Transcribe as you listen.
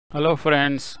Hello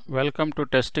friends, welcome to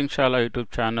Testing Shala YouTube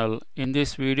channel. In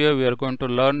this video we are going to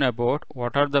learn about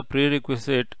what are the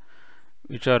prerequisites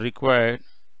which are required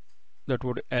that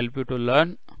would help you to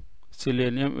learn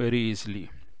Selenium very easily.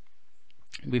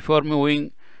 Before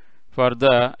moving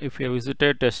further, if you have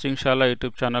visited Testing Shala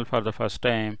YouTube channel for the first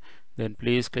time, then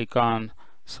please click on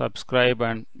subscribe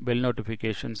and bell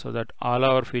notification so that all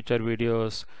our future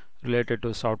videos related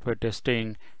to software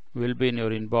testing will be in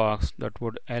your inbox. That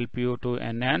would help you to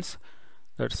enhance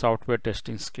that software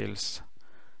testing skills.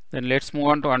 Then let's move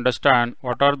on to understand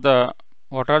what are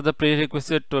the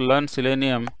prerequisites to learn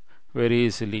Selenium very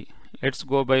easily. Let's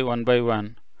go by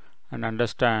one and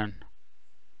understand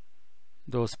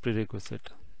those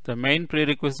prerequisites. The main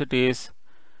prerequisite is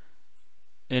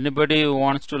anybody who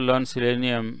wants to learn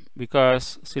Selenium,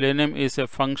 because Selenium is a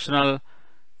functional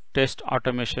test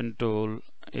automation tool,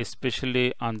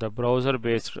 especially on the browser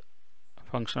based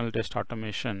functional test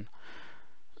automation.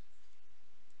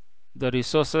 The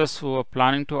resources who are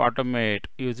planning to automate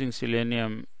using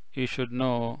Selenium, you should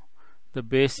know the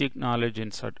basic knowledge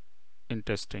in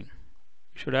testing.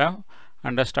 You should have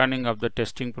understanding of the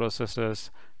testing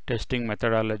processes, testing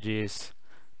methodologies,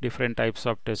 different types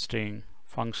of testing,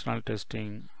 functional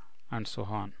testing, and so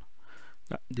on.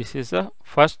 This is the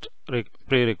first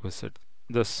prerequisite.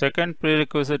 The second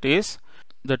prerequisite is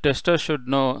the tester should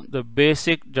know the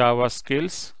basic Java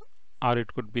skills, or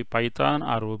it could be Python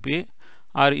or Ruby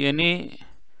or any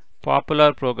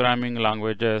popular programming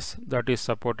languages that is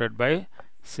supported by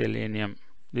Selenium.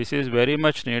 This is very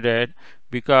much needed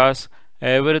because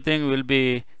everything will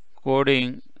be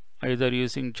coding either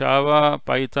using Java,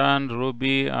 Python,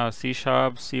 Ruby, or C#,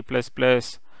 C++,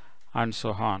 and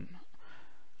so on.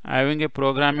 Having a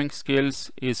programming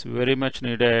skills is very much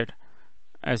needed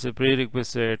as a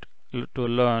prerequisite to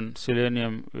learn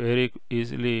Selenium very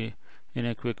easily in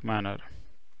a quick manner.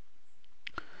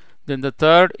 Then the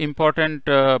third important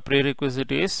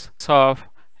prerequisite is of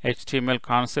HTML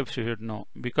concepts you should know,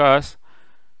 because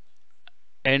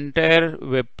entire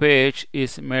web page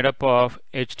is made up of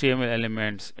HTML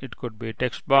elements. It could be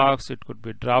text box, it could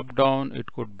be drop down,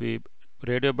 it could be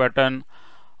radio button.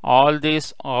 All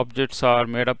these objects are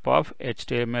made up of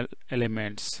HTML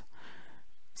elements.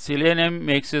 Selenium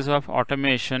makes use of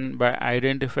automation by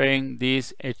identifying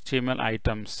these HTML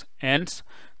items. Hence,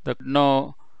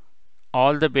 know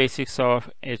all the basics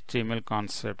of HTML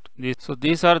concept. So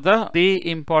these are the three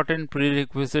important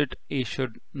prerequisites you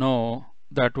should know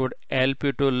that would help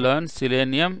you to learn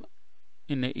Selenium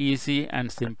in an easy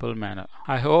and simple manner.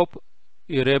 I hope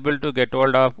you're able to get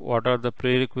hold of what are the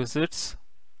prerequisites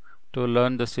to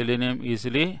learn the Selenium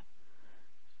easily.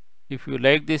 If you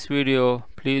like this video,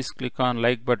 please click on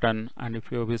like button, and if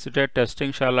you visited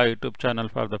Testing Shala YouTube channel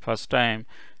for the first time,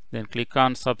 then click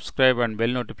on subscribe and bell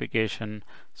notification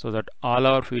so that all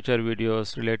our future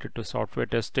videos related to software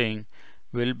testing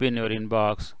will be in your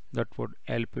inbox. That would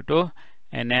help you to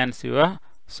enhance your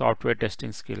software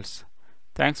testing skills.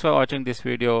 Thanks for watching this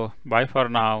video. Bye for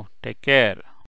now. Take care.